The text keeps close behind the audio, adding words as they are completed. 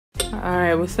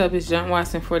Alright, what's up? It's Jump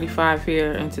Watson 45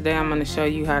 here, and today I'm going to show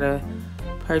you how to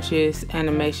purchase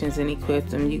animations and equip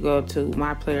them. You go to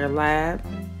My Player Lab,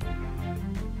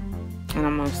 and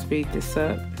I'm going to speed this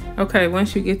up. Okay,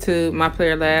 once you get to My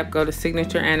Player Lab, go to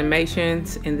Signature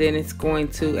Animations, and then it's going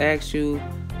to ask you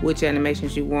which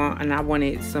animations you want, and I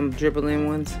wanted some dribbling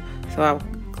ones, so I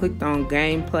clicked on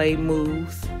Gameplay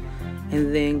Moves,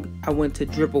 and then I went to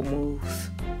Dribble Moves.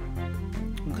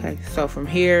 Okay, so from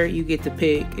here you get to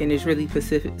pick, and it's really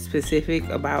specific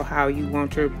about how you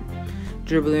want your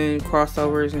dribbling,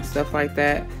 crossovers, and stuff like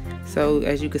that. So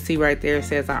as you can see right there, it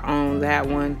says I own that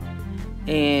one,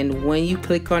 and when you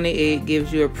click on it, it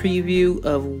gives you a preview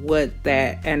of what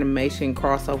that animation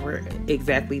crossover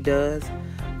exactly does.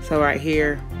 So right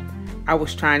here, I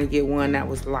was trying to get one that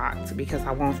was locked because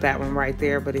I want that one right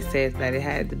there, but it says that it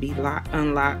had to be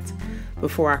unlocked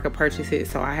before I could purchase it,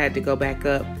 so I had to go back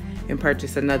up and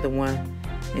purchase another one.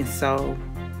 And so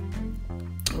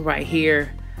right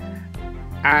here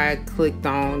I clicked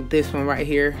on this one right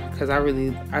here because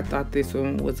I thought this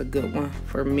one was a good one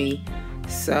for me,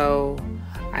 so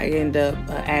I end up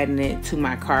adding it to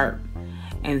my cart.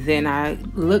 And then I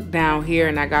looked down here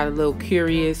and I got a little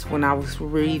curious when I was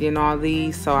reading all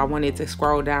these, so I wanted to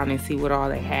scroll down and see what all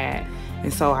they had.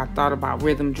 And so I thought about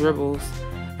rhythm dribbles,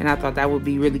 and I thought that would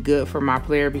be really good for my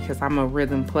player because I'm a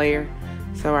rhythm player.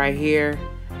 So right here,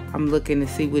 I'm looking to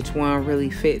see which one really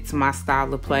fits my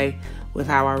style of play with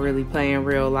how I really play in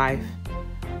real life.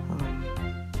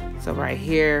 So right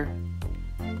here,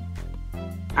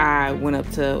 I went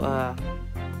up to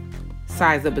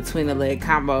size up between the leg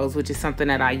combos, which is something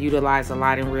that I utilize a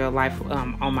lot in real life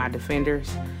on my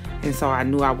defenders. And so I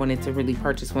knew I wanted to really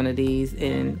purchase one of these,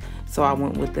 and so I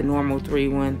went with the normal 3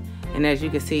 one. And as you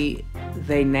can see,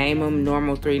 they name them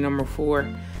normal 3, normal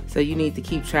 4. So you need to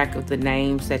keep track of the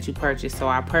names that you purchase. So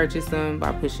I purchased them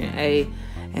by pushing A,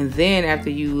 and then after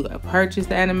you purchase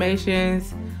the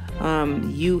animations,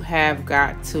 you have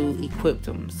got to equip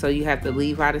them. So you have to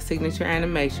leave out of signature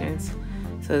animations.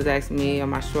 So it's asking me,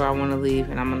 am I sure I want to leave?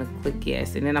 And I'm going to click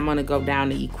yes, and then I'm going to go down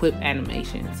to equip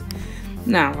animations.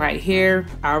 Now right here,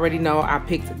 I already know I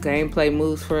picked gameplay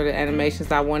moves for the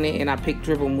animations I wanted, and I picked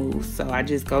dribble moves. So I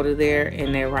just go to there,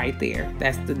 and they're right there.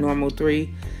 That's the normal 3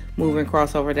 moving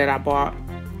crossover that I bought.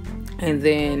 And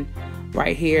then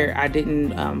right here, I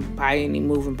didn't buy any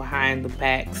moving behind the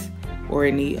backs or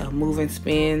any moving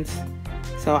spins.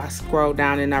 So I scrolled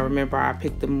down, and I remember I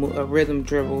picked the rhythm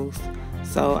dribbles.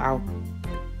 So I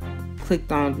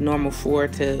clicked on normal 4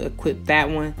 to equip that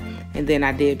one, and then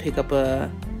I did pick up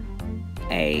a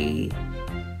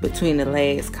between the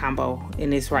legs combo,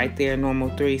 and it's right there, normal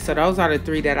 3. So those are the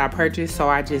 3 that I purchased, so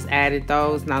I just added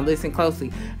those. Now listen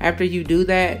closely, after you do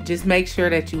that, just make sure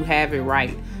that you have it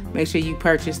right. Make sure you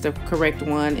purchase the correct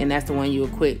one, and that's the one you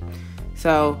equip.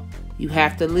 So you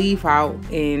have to leave out,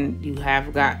 and you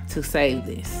have got to save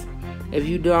this. If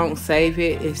you don't save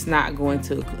it, it's not going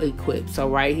to equip. So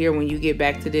right here, when you get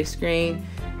back to this screen,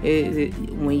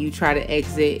 when you try to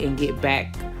exit and get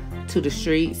back to the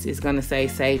streets, it's going to say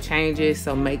save changes.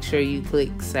 So make sure you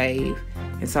click save.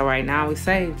 And so right now it's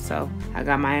saved. So I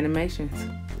got my animations.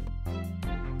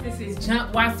 This is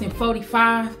Jump Watson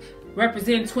 45,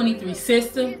 representing 23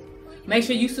 System. Make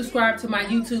sure you subscribe to my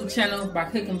YouTube channel by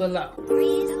clicking below.